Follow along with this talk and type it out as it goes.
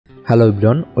Hello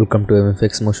everyone, welcome to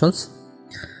এমএফএক্স motions.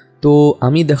 তো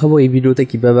আমি দেখাবো এই ভিডিওতে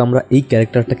কীভাবে আমরা এই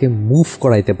ক্যারেক্টারটাকে মুভ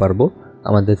করাইতে পারবো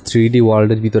আমাদের 3D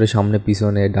ওয়ার্ল্ডের ভিতরে, সামনে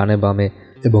পিছনে ডানে বামে,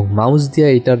 এবং মাউস দিয়ে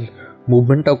এটার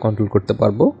মুভমেন্টটাও কন্ট্রোল করতে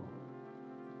পারবো।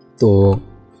 তো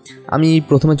আমি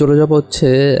প্রথমে চলে যাব হচ্ছে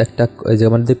একটা যে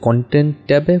আমাদের কন্টেন্ট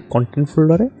ট্যাবে, কন্টেন্ট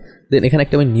ফোল্ডারে। দেন এখানে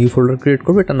একটা আমি নিউ ফোল্ডার ক্রিয়েট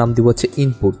করবো, এটার নাম দিব হচ্ছে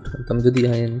ইনপুট। তো আমি যদি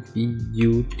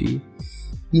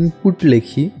ইনপুট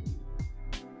লিখি,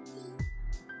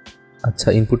 আচ্ছা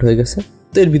ইনপুট হয়ে গেছে।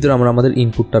 তো এর ভিতরে আমরা আমাদের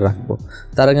ইনপুটটা রাখবো।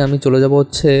 তার আগে আমি চলে যাব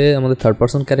হচ্ছে আমাদের থার্ড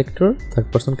পারসন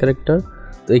ক্যারেক্টার।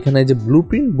 তো এখানে যে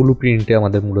ব্লু প্রিন্টে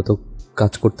আমাদের মূলত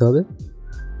কাজ করতে হবে।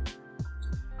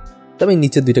 তো আমি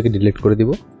নিচের দুইটাকে ডিলিট করে দিব।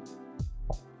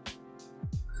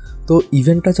 তো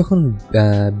ইভেন্টটা যখন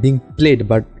বিং প্লেড,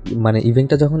 বাট মানে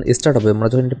ইভেন্টটা যখন স্টার্ট হবে, আমরা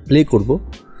যখন এটা প্লে করব,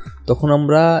 তখন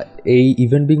আমরা এই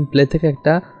ইভেন্ট বিং প্লে থেকে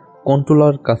একটা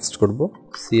কন্ট্রোলার কাস্ট করব।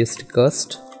 CST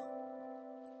caste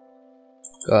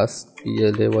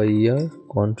PLAYER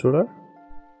controller,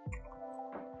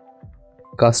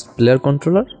 caste player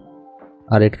controller.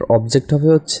 আর এটার অবজেক্ট হবে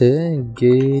হচ্ছে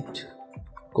গেট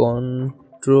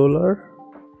কন্ট্রোলার।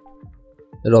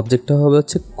 এর অবজেক্টটা হবে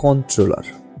হচ্ছে কন্ট্রোলার।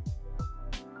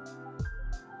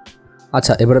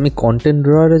 আচ্ছা, এবার আমি কন্টেন্ট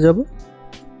ড্রয়ারে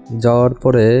যাওয়ার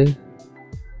পরে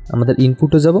আমাদের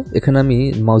ইনপুটে যাব। এখানে আমি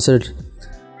মাউসের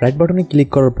রাইট বাটনে ক্লিক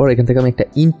করার পর এখান থেকে আমি একটা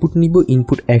ইনপুট নিব,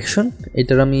 ইনপুট অ্যাকশন।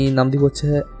 এটার আমি নাম দিব হচ্ছে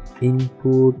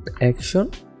ইনপুট অ্যাকশন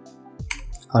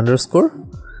আন্ডারস্কোর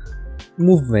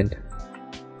মুভমেন্ট।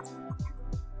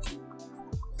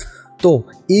 তো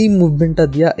এই মুভমেন্টটা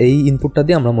দিয়া, এই ইনপুটটা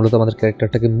দিয়ে আমরা মূলত আমাদের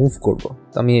ক্যারেক্টারটাকে মুভ করব।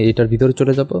 তো আমি এটার ভিতরে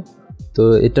চলে যাব। তো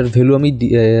এটার ভ্যালু আমি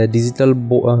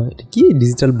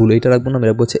ডিজিটাল বুল এটা রাখবো না, আমি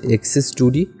রাখবো হচ্ছে এক্সেস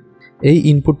 2D। এই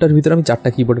ইনপুটটার ভিতরে আমি 4টা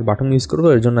কিবোর্ডের বাটন ইউজ করবো।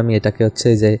 এর জন্য আমি এটাকে হচ্ছে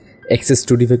যে এক্সেস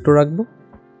 2D ভেক্টর রাখবো।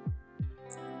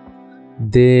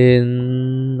 দেন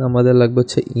আমাদের লাগবে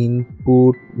হচ্ছে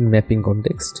ইনপুট ম্যাপিং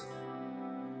কনটেক্সট।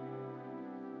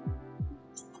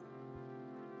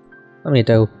 আমি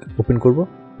এটা ওপেন করব,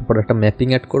 তারপর একটা ম্যাপিং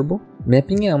অ্যাড করব।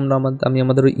 ম্যাপিংয়ে আমি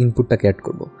আমাদের ওই ইনপুটটাকে অ্যাড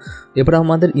করব। এবার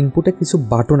আমাদের ইনপুটে কিছু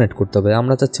বাটন অ্যাড করতে হবে।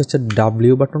 আমরা চাচ্ছি হচ্ছে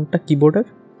ডাব্লিউ বাটনটা,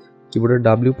 কিবোর্ডের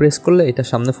ডাব্লিউ প্রেস করলে এটা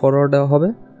সামনে ফরওয়ার্ড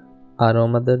হবে। আর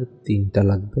আমাদের 3টা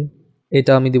লাগবে।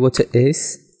 এটা আমি দিব হচ্ছে এস,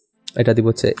 এটা দিব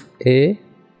হচ্ছে এ,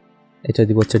 এটা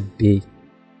দিব হচ্ছে ডি।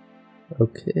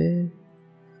 ওকে,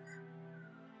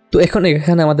 তো এখন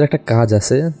এখানে আমাদের একটা কাজ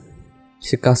আছে।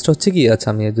 সে কাজটা হচ্ছে কি, আচ্ছা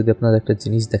আমি যদি আপনাদের একটা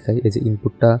জিনিস দেখাই, এই যে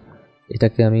ইনপুটটা,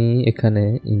 এটাকে আমি এখানে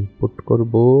ইনপুট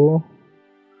করব।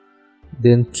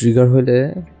 দেন ট্রিগার হলে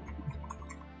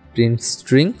প্রিন্ট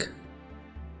স্ট্রিং।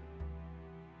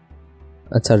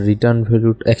 আচ্ছা, রিটার্ন ভ্যালু,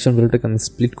 অ্যাকশন ভ্যালুটাকে আমি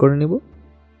স্প্লিট করে নিব।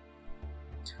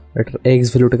 এটার এক্স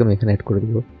ভ্যালুটাকে আমি এখানে অ্যাড করে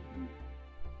দিব।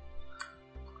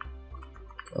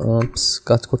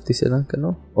 কাজ করতেছে না কেন?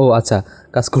 ও আচ্ছা,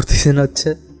 কাজ করতেছে না হচ্ছে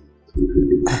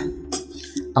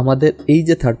আমাদের এই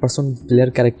যে থার্ড পারসন প্লেয়ার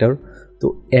ক্যারেক্টার, তো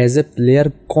অ্যাজ এ প্লেয়ার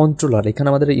কন্ট্রোলার এখানে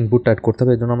আমাদের ইনপুটটা অ্যাড করতে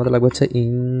হবে। এর জন্য আমাদের লাগবে হচ্ছে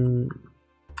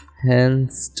ইনহ্যান্সড,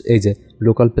 এই যে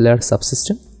লোকাল প্লেয়ার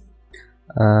সাবসিস্টেম।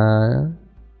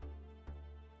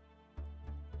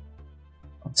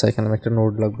 আচ্ছা, এখানে আমি একটা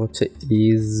নোড লাগবে হচ্ছে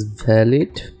ইজ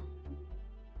ভ্যালিড।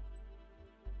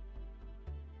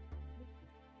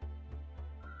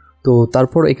 তো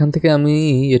তারপর এখান থেকে আমি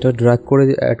এটা ড্র্যাগ করে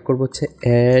অ্যাড করবো হচ্ছে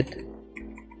অ্যাড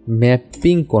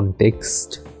ম্যাপিং কনটেক্সট।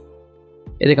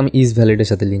 এটাকে আমি ইজ ভ্যালিডের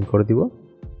সাথে লিঙ্ক করে দিব।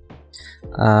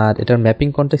 আর এটার ম্যাপিং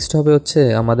কনটেক্সট হবে হচ্ছে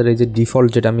আমাদের এই যে ডিফল্ট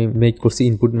যেটা আমি মেক করছি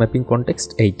ইনপুট ম্যাপিং কনটেক্সট,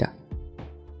 এইটা।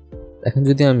 এখন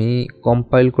যদি আমি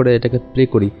কম্পাইল করে এটাকে প্লে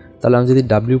করি, তাহলে আমি যদি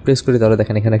ডাব্লিউ প্রেস করি, তাহলে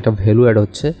দেখেন এখানে একটা ভ্যালু অ্যাড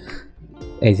হচ্ছে।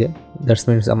 এই যে দ্যাটস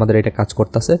মিনস আমাদের এটা কাজ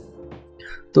করতেছে।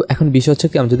 তো এখন বিষয় হচ্ছে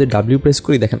কি, আমি যদি ডাব্লিউ প্রেস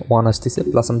করি দেখেন 1 আসতেছে,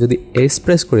 প্লাস আমি যদি এস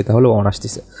প্রেস করি তাহলে 1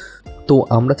 আসতেছে। তো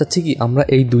আমরা চাচ্ছি কি, আমরা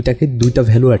এই দুইটা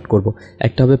ভ্যালু অ্যাড করব।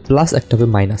 একটা হবে প্লাস, একটা হবে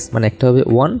মাইনাস, মানে একটা হবে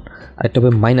 1 আর একটা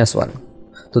হবে -1।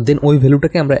 তো দেন ওই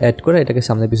ভ্যালুটাকে আমরা অ্যাড করে এটাকে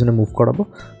সামনে পিছনে মুভ করাবো।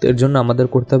 তো এর জন্য আমাদের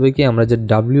করতে হবে কি, আমরা যে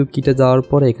ডাব্লিউ কিটা যাওয়ার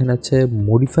পরে এখানে আছে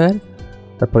মডিফায়ার,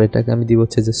 তারপর এটাকে আমি দিব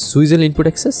হচ্ছে যে সুইজেল ইনপুট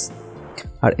অ্যাক্সেস,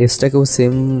 আর এসটাকেও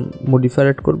সেম মডিফায়ার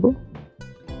অ্যাড করবো।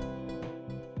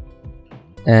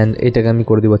 অ্যান্ড এটাকে আমি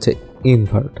করে দিব হচ্ছে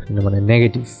ইনভার্ট, মানে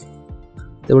নেগেটিভ।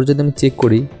 এবার যদি আমি চেক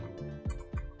করি,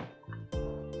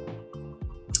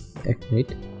 1 মিনিট,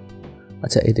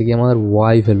 আচ্ছা এটা কি আমার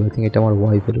ওয়াই ভ্যালু? আই থিঙ্ক এটা আমার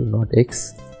ওয়াই ভ্যালু, নট এক্স।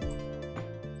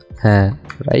 হ্যাঁ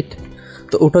রাইট,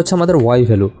 তো ওটা হচ্ছে আমাদের ওয়াই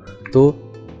ভ্যালু। তো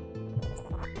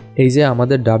এই যে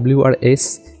আমাদের ডাব্লিউ আর এস,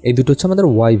 এই দুটো হচ্ছে আমাদের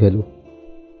ওয়াই ভ্যালু।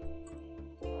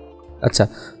 আচ্ছা,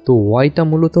 তো ওয়াইটা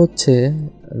মূলত হচ্ছে,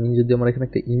 আমি যদি আমার এখানে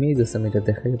একটা ইমেজ আছে আমি এটা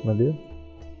দেখাই আপনাদের।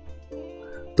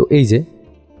 তো এই যে,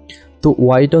 তো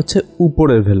ওয়াইটা হচ্ছে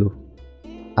উপরের ভ্যালু,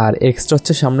 আর এক্সটা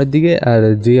হচ্ছে সামনের দিকে, আর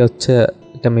জি হচ্ছে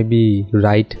এটা মেবি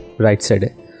রাইট সাইডে।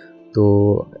 তো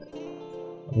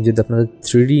আমি যদি আপনাদের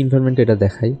 3D এনভায়রনমেন্টে এটা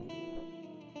দেখাই,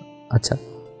 আচ্ছা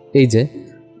এই যে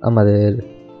আমাদের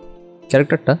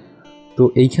ক্যারেক্টারটা, তো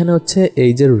এইখানে হচ্ছে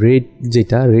এই যে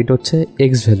রেড হচ্ছে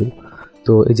এক্স ভ্যালু।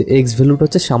 তো এই যে এক্স ভ্যালুটা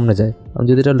হচ্ছে সামনে যায়, আমি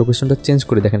যদি এটা লোকেশনটা চেঞ্জ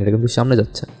করি দেখেন এটা কিন্তু সামনে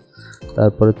যাচ্ছে।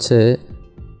 তারপর হচ্ছে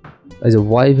এই যে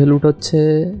ওয়াই ভ্যালুটা হচ্ছে,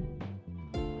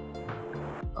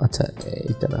 আচ্ছা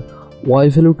এইটা না, ওয়াই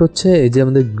ভ্যালুটা হচ্ছে এই যে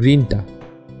আমাদের গ্রিনটা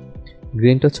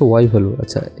হচ্ছে ওয়াই ভ্যালু।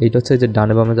 আচ্ছা এইটা হচ্ছে এই যে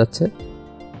ডানে বামে যাচ্ছে,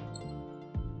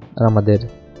 আর আমাদের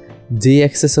যে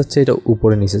অ্যাক্সেস হচ্ছে এটা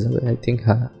উপরে নিচে যাবে আই থিঙ্ক।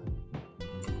 হ্যাঁ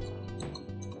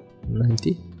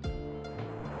 90।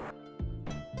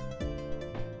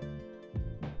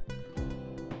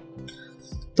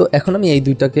 তো এখন আমি এই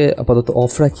দুইটাকে আপাতত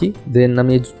অফ রাখি, দেন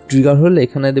আমি ট্রিগার হলে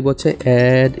এখানে দেবো হচ্ছে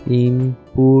অ্যাড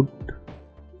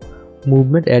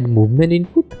মুভমেন্ট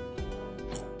ইনপুট।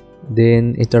 দেন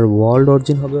এটার ওয়ার্ল্ড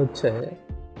অরিজিন হবে হচ্ছে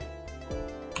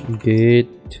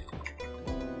গেট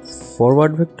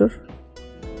ফরওয়ার্ড ভেক্টর।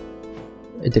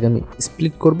 এটাকে আমি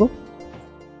স্প্লিট করব।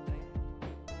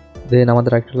 দেন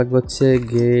আমাদের একটা লাগবে হচ্ছে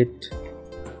গেট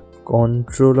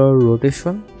কন্ট্রোলার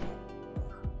রোটেশন,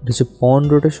 এটা হচ্ছে পন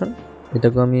রোটেশন।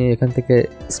 এটাকে আমি এখান থেকে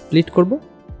স্প্লিট করব।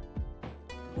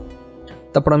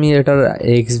 তারপর আমি এটার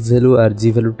এক্স ভ্যালু আর জি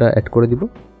ভ্যালুটা অ্যাড করে দিব,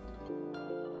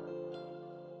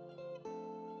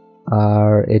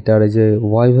 আর এটার এই যে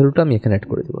ওয়াই ভ্যালুটা আমি এখানে অ্যাড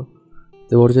করে দিব।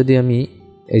 তো এবার যদি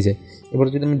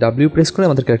আমি ডাব্লিউ প্রেস করি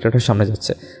আমাদের ক্যারেক্টারটা সামনে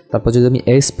যাচ্ছে, তারপর যদি আমি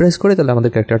এস প্রেস করি তাহলে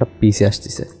আমাদের ক্যারেক্টারটা পিছে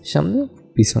আসতেছে, সামনে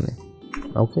পিছনে।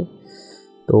 ওকে,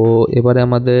 তো এবারে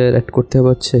আমাদের অ্যাড করতে হবে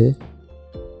হচ্ছে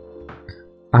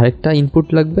আরেকটা ইনপুট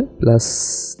লাগবে,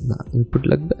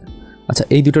 আচ্ছা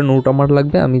এই দুটো নোট আমার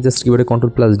লাগবে। আমি জাস্ট কিবোর্ডে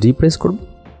Ctrl+D প্রেস করব,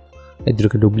 এই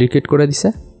দুটোকে ডুপ্লিকেট করে দিছে,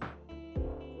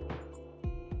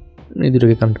 এই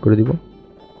দুটোকে কানেক্ট করে দিব।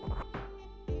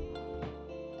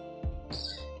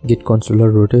 Gate controller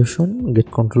rotation, gate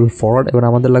controller forward. এবার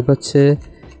আমাদের লাগবে হচ্ছে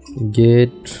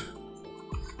গেট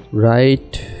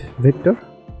রাইট ভেক্টর,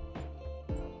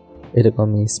 এটাকে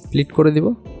আমি স্প্লিট করে দিব।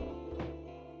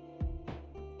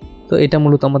 তো এটা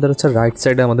মূলত আমাদের হচ্ছে রাইট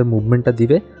সাইডে আমাদের মুভমেন্টটা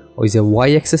দিবে, ওই যে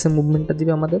ওয়াই অ্যাক্সেসের মুভমেন্টটা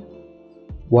দিবে আমাদের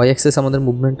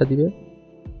মুভমেন্টটা দিবে।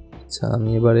 আচ্ছা আমি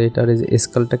এবারে এটার এই যে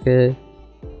স্কেলটাকে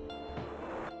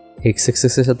এক্স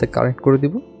অ্যাক্সেসের সাথে কানেক্ট করে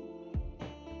দিব।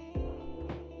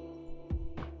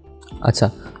 আচ্ছা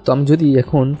তো আমি যদি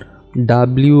এখন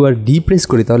ডাব্লিউ আর ডি প্রেস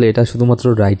করি তাহলে এটা শুধুমাত্র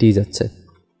রাইটেই যাচ্ছে,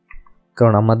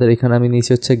 কারণ আমাদের এখানে আমি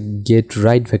নিয়েছি হচ্ছে গেট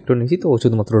রাইট ভেক্টর নিয়েছি, তো ও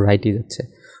শুধুমাত্র রাইটেই যাচ্ছে।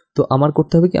 তো আমার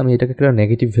করতে হবে কি, আমি এটাকে একটা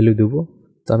নেগেটিভ ভ্যালু দেবো।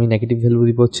 তো আমি নেগেটিভ ভ্যালু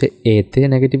দিব হচ্ছে এতে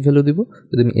নেগেটিভ ভ্যালু দিব।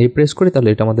 যদি আমি এ প্রেস করি তাহলে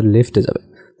এটা আমাদের লেফটে যাবে।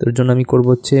 তো এর জন্য আমি করবো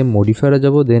হচ্ছে মডিফায়ারে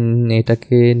যাব, দেন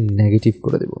এটাকে নেগেটিভ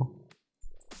করে দেব।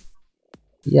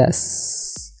 ইয়াস।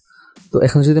 তো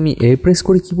এখন যদি আমি এ প্রেস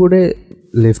করি কিবোর্ডে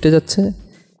লেফটে যাচ্ছে,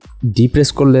 ডি প্রেস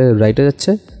করলে রাইটে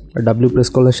যাচ্ছে, আর ডাব্লিউ প্রেস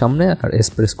করলে সামনে, আর এস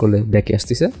প্রেস করলে ব্যাকে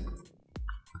আসতেছে।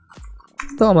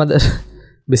 তো আমাদের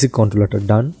বেসিক কন্ট্রোলারটা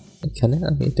ডান। এখানে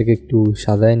আমি এটাকে একটু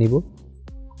সাজায় নিব,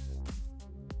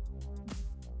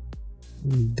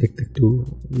 দেখতে একটু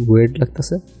ওয়েট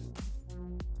লাগতেছে।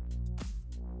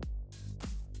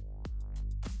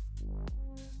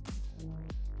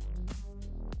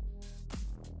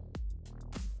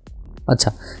 আচ্ছা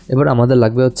এবার আমাদের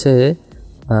লাগবে হচ্ছে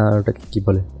ওটাকে কী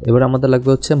বলে, এবার আমাদের লাগবে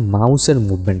হচ্ছে মাউসের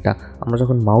মুভমেন্টটা। আমরা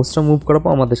যখন মাউসটা মুভ করাবো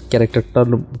আমাদের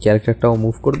ক্যারেক্টারটাও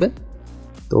মুভ করবে।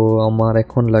 তো আমার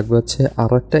এখন লাগবে হচ্ছে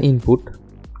আরও একটা ইনপুট।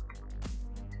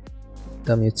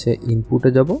 আমি হচ্ছে ইনপুটে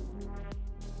যাব,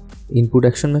 input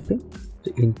action mapping,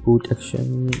 input action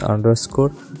underscore,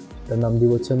 তার নাম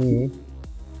দিব হচ্ছে আমি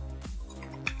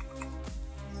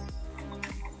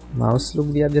মাউস লুক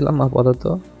দিয়ে দিলাম আপাতত।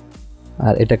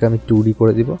 আর এটাকে আমি 2D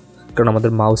করে দিব, কারণ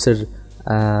আমাদের মাউসের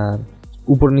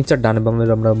উপর নিচে ডানে বামের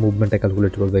আমরা মুভমেন্টটা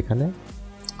ক্যালকুলেট করবো এখানে,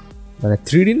 মানে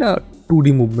 3D না 2D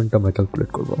মুভমেন্টটা আমরা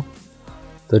ক্যালকুলেট করবো।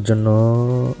 তো এর জন্য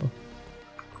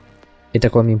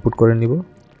এটাকে আমি ইনপুট করে নিব।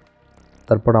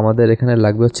 তারপর আমাদের এখানে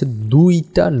লাগবে হচ্ছে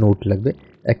দুইটা নোট লাগবে,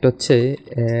 একটা হচ্ছে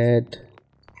অ্যাড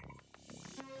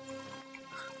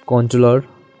কন্ট্রোলার,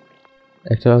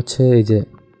 একটা হচ্ছে এই যে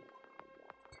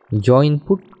জ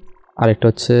ইনপুট, আর একটা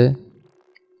হচ্ছে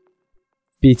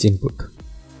পিচ ইনপুট।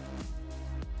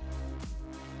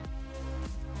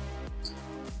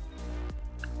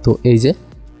 তো এই যে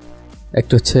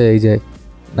একটা হচ্ছে এই যে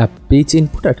না পিচ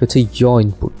ইনপুট, আর একটা হচ্ছে জ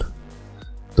ইনপুট।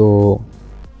 তো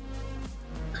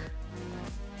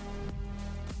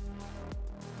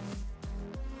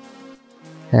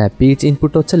হ্যাঁ পিচ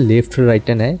ইনপুটটা হচ্ছে লেফট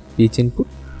রাইটে নেয় পিচ ইনপুট,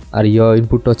 আর ইয়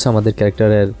ইনপুটটা হচ্ছে আমাদের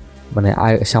ক্যারেক্টারের মানে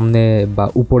সামনে বা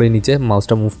উপরে নিচে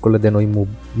মাউসটা মুভ করলে দেন ওই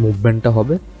মুভমেন্টটা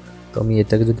হবে। তো আমি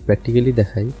এটাকে যদি প্র্যাকটিক্যালি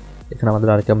দেখাই, এখানে আমাদের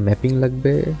আরেকটা ম্যাপিং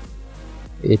লাগবে।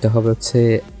 এটা হবে হচ্ছে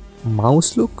মাউস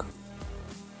লুক,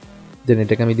 দেন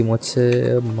এটাকে আমি দিব হচ্ছে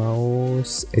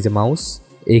মাউস, এই যে মাউস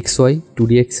XY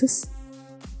 2D অ্যাক্সেস,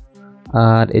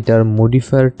 আর এটার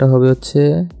মডিফায়ারটা হবে হচ্ছে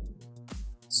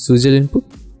সুইজেল ইনপুট।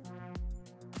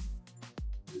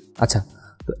 আচ্ছা,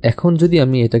 তো এখন যদি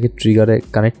আমি এটাকে ট্রিগারে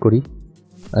কানেক্ট করি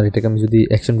আর এটাকে আমি যদি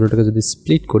অ্যাকশন ভ্যালুটাকে যদি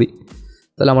স্প্লিট করি,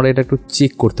 তাহলে আমার এটা একটু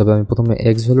চেক করতে হবে। আমি প্রথমে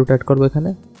এক্স ভ্যালুটা অ্যাড করবো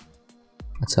এখানে,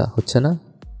 আচ্ছা হচ্ছে না।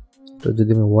 তো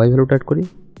যদি আমি ওয়াই ভ্যালুটা অ্যাড করি,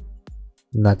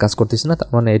 না কাজ করতেছে না। তার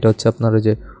মানে এটা হচ্ছে আপনার ওই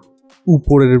যে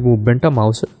উপরের মুভমেন্টটা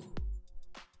মাউসের।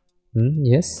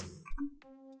 Yes,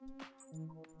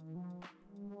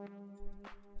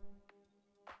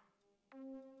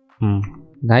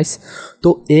 nice. তো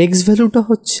এক্স ভ্যালুটা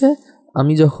হচ্ছে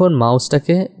আমি যখন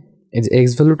মাউসটাকে,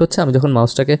 এক্স ভ্যালুটা হচ্ছে আমি যখন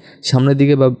মাউসটাকে সামনের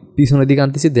দিকে বা পিছনের দিকে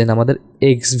আনতেছি, দেন আমাদের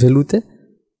এক্স ভ্যালুতে,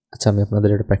 আচ্ছা আমি আপনাদের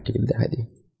এটা প্র্যাকটিক্যালি দেখাই দিই।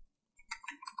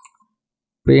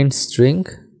 প্রিন্ট স্ট্রিং,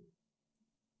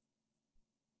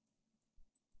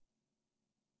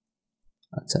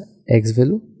 আচ্ছা এক্স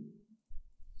ভ্যালু।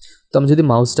 তো আমি যদি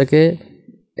মাউসটাকে,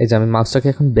 এই যে আমি মাউসটাকে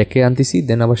এখন ব্যাকে আনতেছি,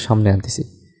 দেন আবার সামনে আনতেছি।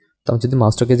 তো আমি যদি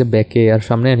মাউসটাকে যে ব্যাকে আর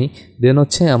সামনে আনি, দেন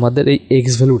হচ্ছে আমাদের এই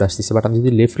এক্স ভ্যালুটা আসতেছে। বাট আমি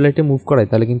যদি লেফট রাইটে মুভ করাই,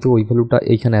 তাহলে কিন্তু ওই ভ্যালুটা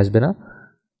এইখানে আসবে না।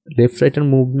 লেফট রাইটের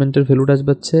মুভমেন্টের ভ্যালুটা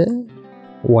আসবে হচ্ছে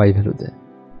ওয়াই ভ্যালুতে,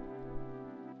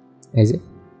 এই যে।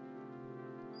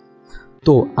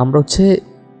 তো আমরা হচ্ছে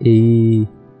এই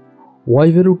ওয়াই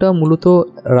ভ্যালুটা মূলত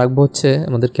রাখবো হচ্ছে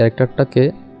আমাদের ক্যারেক্টারটাকে,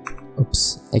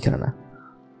 এখানে না,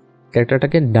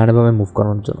 ক্যারেক্টারটাকে ডানে বামে মুভ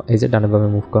করানোর জন্য। এই যে ডানে বামে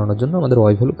মুভ করানোর জন্য আমাদের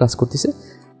ওয়াই ভ্যালু কাজ করতেছে।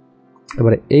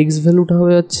 এবারে এক্স ভ্যালুটা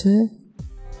হবে হচ্ছে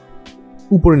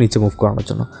উপরে নিচে মুভ করানোর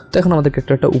জন্য। তো এখন আমাদের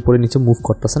ক্যারেক্টারটা উপরে নিচে মুভ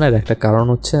করতেছে না। এর একটা কারণ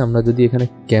হচ্ছে আমরা যদি এখানে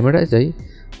ক্যামেরায় যাই,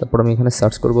 তারপর আমি এখানে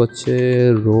সার্চ করবো হচ্ছে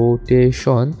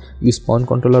rotation, use point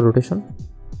controller rotation.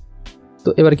 তো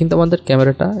এবার কিন্তু আমাদের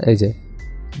ক্যামেরাটা এই যে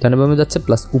ডানে বামে যাচ্ছে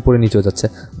প্লাস উপরে নিচেও যাচ্ছে,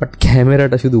 বাট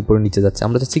ক্যামেরাটা শুধু উপরে নিচে যাচ্ছে।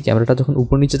 আমরা চাচ্ছি ক্যামেরাটা যখন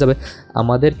উপর নিচে যাবে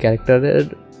আমাদের ক্যারেক্টারের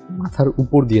মাথার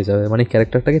উপর দিয়ে যাবে, মানে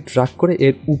ক্যারেক্টারটাকে ট্র্যাক করে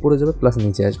এর উপরে যাবে প্লাস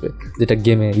নিচে আসবে, যেটা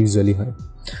গেমে ইউজুয়ালি হয়।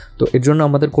 তো এর জন্য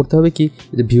আমাদের করতে হবে কি,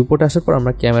 যে ভিউপোর্টে আসার পর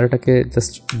আমরা ক্যামেরাটাকে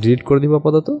জাস্ট ডিলিট করে দিব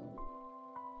আপাতত।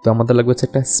 তো আমাদের লাগবে হচ্ছে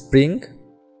একটা স্প্রিং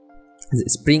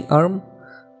আর্ম।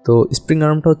 তো স্প্রিং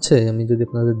আর্মটা হচ্ছে, আমি যদি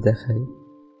আপনাদের দেখাই,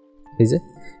 এই যে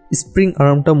স্প্রিং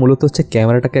আর্মটা মূলত হচ্ছে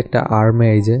ক্যামেরাটাকে একটা আর্মে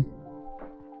এই যে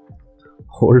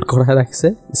হোল্ড করা রাখছে।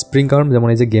 স্প্রিং আর্ম যেমন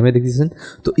এই যে গেমে দেখতেছেন।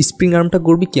 তো স্প্রিং আর্মটা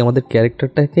করবি কি, আমাদের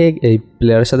ক্যারেক্টারটাকে এই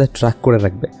প্লেয়ারের সাথে ট্র্যাক করে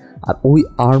রাখবে, আর ওই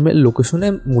আর্মের লোকেশনে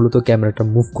মূলত ক্যামেরাটা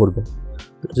মুভ করবে।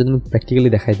 যদি আমি প্র্যাকটিক্যালি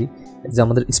দেখাই দিই, যে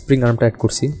আমাদের স্প্রিং আর্মটা অ্যাড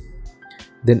করছি,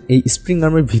 দেন এই স্প্রিং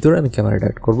আর্মের ভিতরে আমি ক্যামেরাটা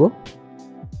অ্যাড করবো।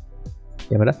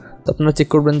 ক্যামেরা, তো আপনারা চেক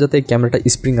করবেন যাতে ক্যামেরাটা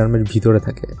স্প্রিং আর্মের ভিতরে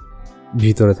থাকে।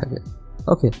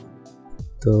 ওকে,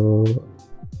 তো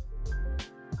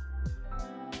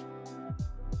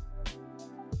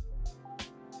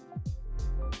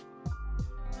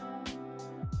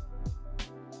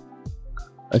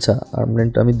আচ্ছা,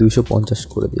 আর্মরেন্টটা আমি 250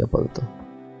 করে দিই আপাতত।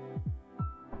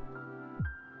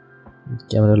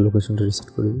 ক্যামেরার লোকেশনটা রিসেট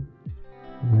করে দিই।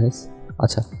 নাইস।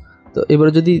 আচ্ছা, তো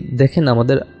এবারে যদি দেখেন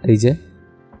আমাদের এই যে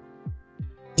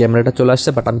ক্যামেরাটা চলে আসছে,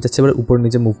 বাট আমি চাচ্ছি এবার উপর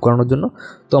নিচে মুভ করানোর জন্য।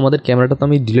 তো আমাদের ক্যামেরাটা তো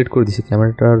আমি ডিলিট করে দিয়েছি,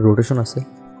 ক্যামেরাটার রোটেশন আছে।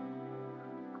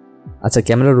 আচ্ছা,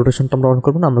 ক্যামেরার রোটেশনটা আমরা অন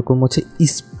করবো না, আমরা করবো হচ্ছে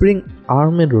স্প্রিং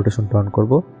আর্মের রোটেশনটা অন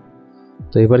করবো।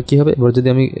 তো এবার কী হবে, এবার যদি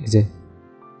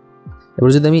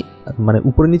আমি মানে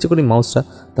উপরে নিচে করি মাউসটা,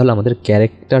 তাহলে আমাদের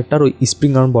ক্যারেক্টারটার ওই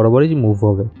স্প্রিং আর্ম বরাবরই মুভ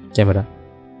হবে ক্যামেরা,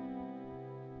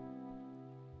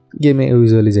 গেমে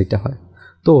ইউজুয়ালি যেটা হয়।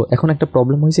 তো এখন একটা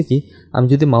প্রবলেম হয়েছে কি, আমি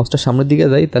যদি মাউসটা সামনের দিকে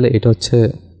যাই, তাহলে এটা হচ্ছে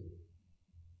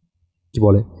কি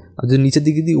বলে, আর যদি নিচের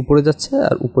দিকে দিয়ে উপরে যাচ্ছে,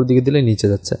 আর উপর দিকে দিলে নিচে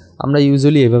যাচ্ছে। আমরা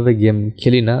ইউজুয়ালি এভাবে গেম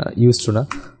খেলি না, ইউজ টু না।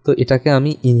 তো এটাকে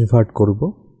আমি ইনভার্ট করব।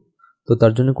 তো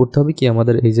তার জন্য করতে হবে কি,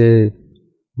 আমাদের এই যে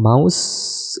মাউস,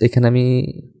 এখানে আমি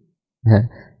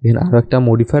এখানে আরও একটা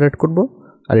মডিফায়ার অ্যাড করবো,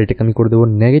 আর এটাকে আমি করে দেবো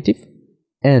নেগেটিভ।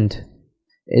 অ্যান্ড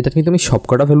এটা কিন্তু আমি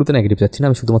সবকটা ভ্যালুতে নেগেটিভ যাচ্ছি না,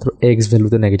 আমি শুধুমাত্র এক্স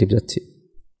ভ্যালুতে নেগেটিভ যাচ্ছি।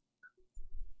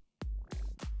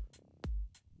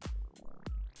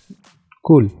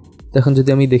 কুল। এখন যদি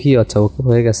আমি দেখি, আচ্ছা ওকে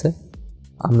হয়ে গেছে,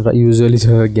 আমরা ইউজুয়ালি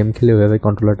যেভাবে গেম খেলে ওইভাবে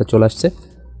কন্ট্রোলারটা চলে আসছে।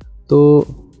 তো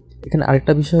এখানে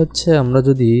আরেকটা বিষয় হচ্ছে, আমরা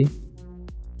যদি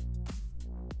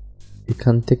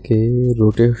এখান থেকে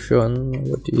রোটেশন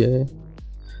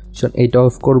এইটা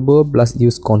অফ করবো, plus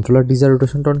use controller desire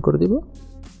রোটেশনটা on করে দিব,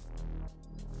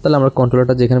 তাহলে আমরা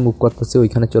কন্ট্রোলারটা যেখানে মুভ করতেছি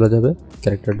ওইখানে চলে যাবে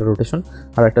ক্যারেক্টারটা রোটেশন।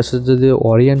 আর একটা সাথে যদি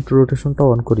অরিয়েন্ট রোটেশনটা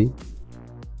অন করি,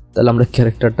 তাহলে আমরা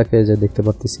ক্যারেক্টারটাকে যে দেখতে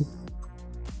পাচ্ছি,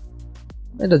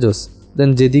 এটা জোস। দেন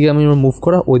যেদিকে আমি মুভ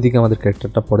করা ওইদিকে আমাদের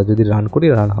ক্যারেক্টারটা পড়ে, যদি রান করি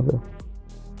রান হবে।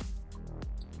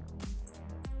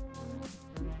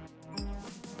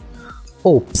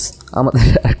 ওপস, আমাদের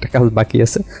একটা কাজ বাকি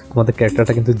আছে, আমাদের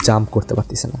ক্যারেক্টারটা কিন্তু জাম্প করতে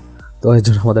পারতেছে না, তো এর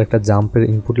জন্য আমাদের একটা জাম্পের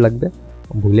ইনপুট লাগবে,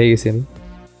 ভুলে গেছি আমি।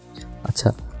 আচ্ছা,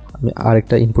 আমি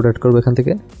আরেকটা ইনপুট অ্যাড করবো এখান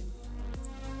থেকে,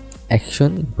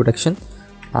 action, input action,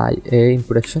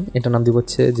 input action, এটার নাম দিব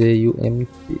হচ্ছে যে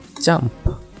ইউএমপি জাম্প।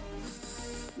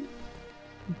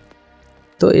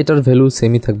 তো এটার ভ্যালু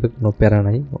সেমই থাকবে, কোনো প্যারা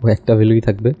নাই, ও একটা ভ্যালুই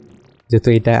থাকবে, যেহেতু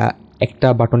এটা একটা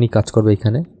বাটনই কাজ করবে।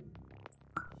 এখানে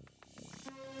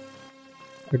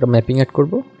একটা ম্যাপিং অ্যাড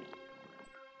করব,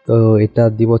 তো এটা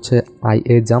দিব হচ্ছে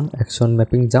জাম্প, অ্যাকশন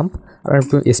ম্যাপিং জাম্প, আর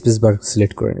একটু স্পেস বার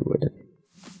সিলেক্ট করে নেব এটাকে।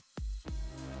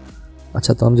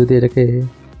 আচ্ছা, তো আমি যদি এটাকে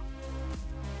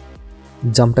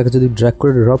জাম্পটাকে যদি ড্র্যাগ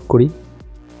করে ড্রপ করি,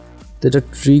 তো এটা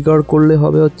ট্রিগার করলে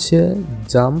হবে হচ্ছে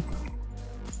জাম্প,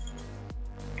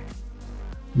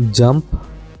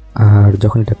 আর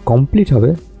যখন এটা কমপ্লিট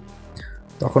হবে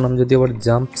তখন আমি যদি আবার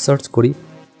জাম্প সার্চ করি,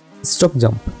 স্টপ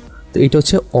জাম্প, তো এটা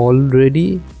হচ্ছে অলরেডি,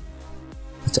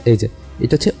 আচ্ছা এই যে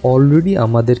এটা হচ্ছে অলরেডি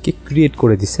আমাদেরকে ক্রিয়েট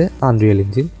করে দিছে আনরিয়েল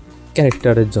ইঞ্জিন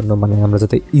ক্যারেক্টারের জন্য, মানে আমরা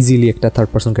যাতে ইজিলি একটা third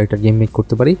person character game make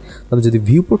করতে পারি। তবে যদি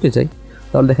ভিউ পোর্টে যাই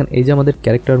তাহলে দেখেন এই যে আমাদের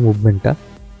ক্যারেক্টার মুভমেন্টটা,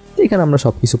 এখানে আমরা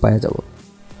সব কিছু পাওয়া যাব।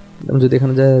 আমি যদি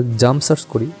এখানে যা জাম্প সার্চ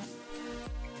করি,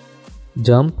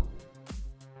 জাম্প,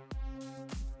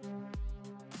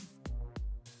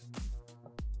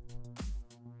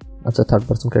 আচ্ছা থার্ড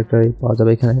পার্সন ক্যারেক্টারে পাওয়া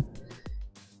যাবে এখানে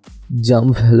জাম্প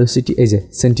ভেলোসিটি, এই যে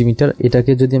সেন্টিমিটার,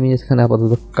 এটাকে যদি আমি এখানে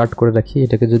আপাতত কাট করে রাখি,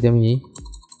 এটাকে যদি আমি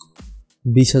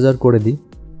 20,000 করে দিই,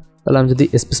 তাহলে আমি যদি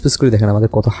স্পেস করে দেখেন আমাদের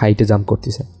কত হাইটে জাম্প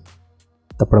করতেছে,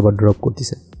 তারপর আবার ড্রপ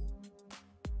করতেছে।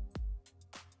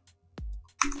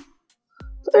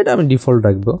 তো এটা আমি ডিফল্ট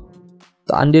রাখবো।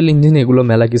 তো আনরিয়েল ইঞ্জিন এগুলো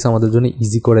মেলা কিছু আমাদের জন্য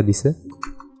ইজি করে দিছে।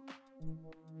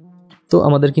 তো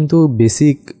আমাদের কিন্তু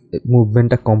বেসিক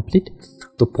মুভমেন্টটা কমপ্লিট।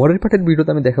 তো পরের পার্টের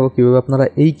ভিডিওতে আমি দেখাবো কীভাবে আপনারা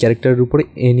এই ক্যারেক্টারের উপরে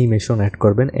অ্যানিমেশন অ্যাড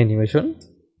করবেন, অ্যানিমেশন।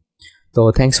 তো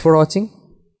থ্যাঙ্কস ফর ওয়াচিং।